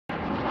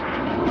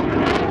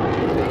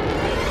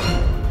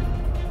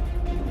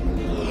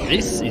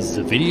This is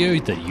the video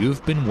that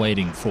you've been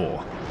waiting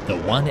for. The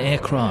one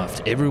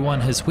aircraft everyone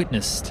has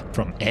witnessed,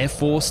 from Air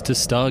Force to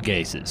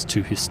stargazers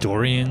to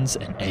historians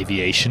and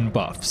aviation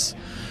buffs.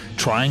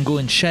 Triangle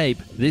in shape,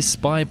 this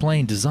spy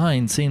plane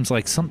design seems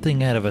like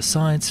something out of a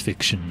science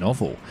fiction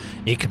novel.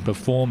 It can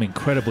perform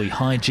incredibly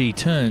high G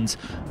turns,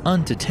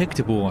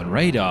 undetectable on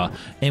radar,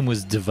 and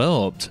was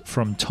developed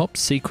from top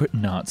secret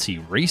Nazi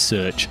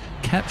research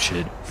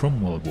captured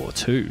from World War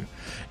II.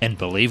 And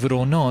believe it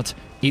or not,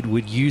 it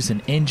would use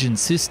an engine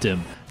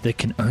system that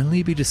can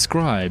only be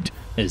described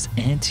as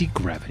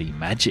anti-gravity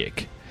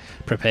magic.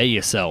 Prepare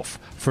yourself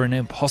for an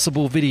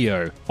impossible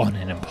video on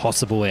an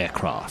impossible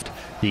aircraft,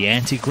 the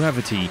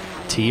anti-gravity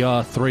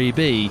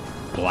TR-3B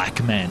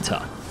Black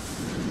Manta.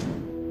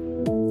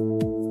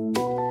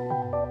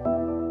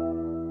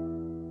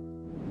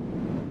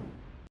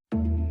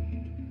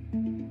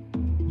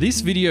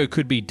 This video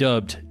could be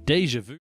dubbed Deja Vu.